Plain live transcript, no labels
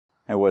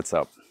Hey, what's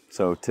up?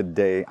 So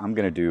today I'm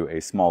going to do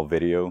a small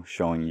video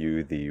showing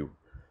you the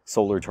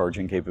solar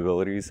charging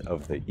capabilities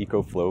of the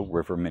EcoFlow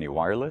River Mini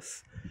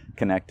Wireless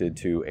connected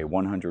to a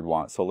 100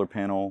 watt solar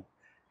panel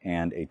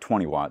and a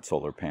 20 watt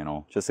solar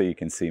panel, just so you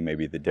can see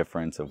maybe the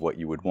difference of what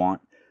you would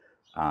want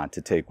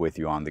to take with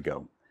you on the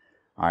go.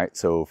 All right,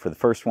 so for the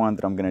first one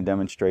that I'm going to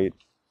demonstrate,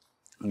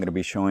 I'm going to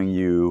be showing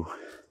you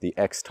the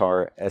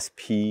XTAR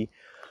SP100.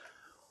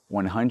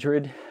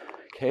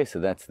 Okay, so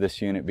that's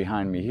this unit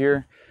behind me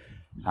here.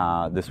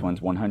 This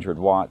one's 100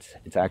 watts.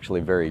 It's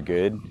actually very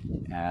good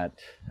at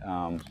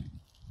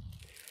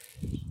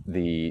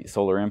the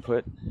solar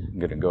input. I'm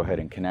going to go ahead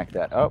and connect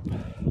that up.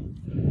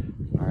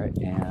 All right,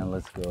 and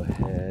let's go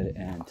ahead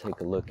and take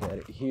a look at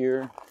it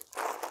here.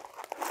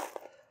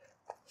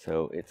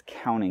 So it's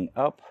counting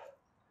up.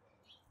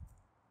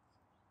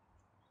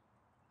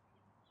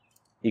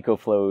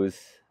 EcoFlow's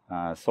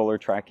solar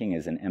tracking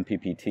is an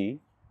MPPT,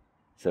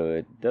 so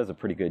it does a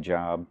pretty good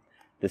job.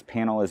 This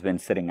panel has been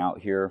sitting out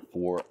here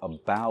for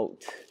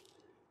about,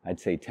 I'd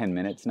say 10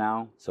 minutes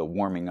now, so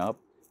warming up,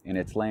 and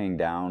it's laying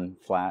down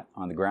flat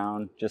on the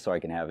ground just so I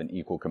can have an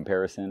equal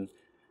comparison.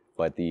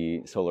 But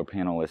the solar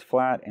panel is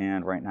flat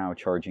and right now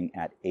charging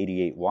at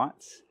 88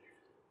 watts.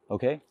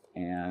 Okay,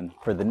 and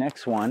for the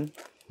next one,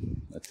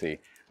 let's see,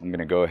 I'm going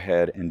to go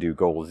ahead and do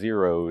Goal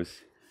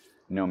Zero's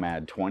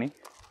Nomad 20.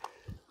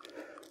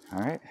 All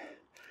right,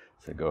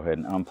 so go ahead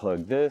and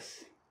unplug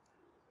this,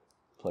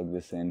 plug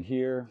this in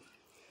here.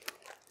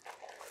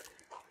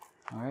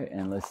 All right,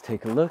 and let's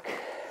take a look.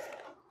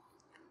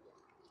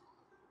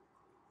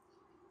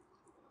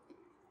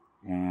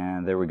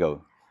 And there we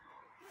go,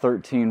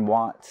 13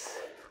 watts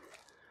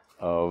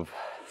of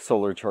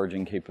solar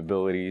charging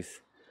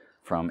capabilities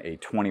from a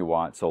 20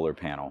 watt solar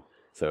panel.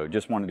 So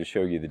just wanted to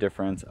show you the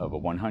difference of a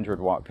 100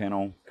 watt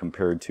panel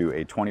compared to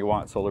a 20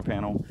 watt solar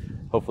panel.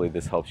 Hopefully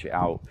this helps you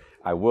out.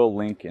 I will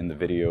link in the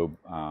video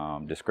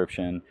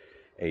description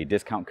a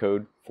discount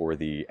code for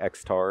the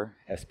XTAR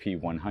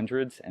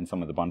SP100s and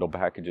some of the bundle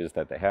packages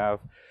that they have.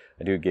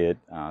 I do get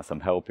some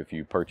help if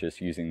you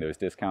purchase using those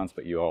discounts,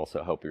 but you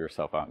also help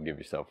yourself out and give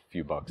yourself a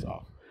few bucks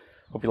off.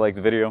 Hope you like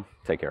the video.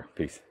 Take care.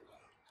 Peace.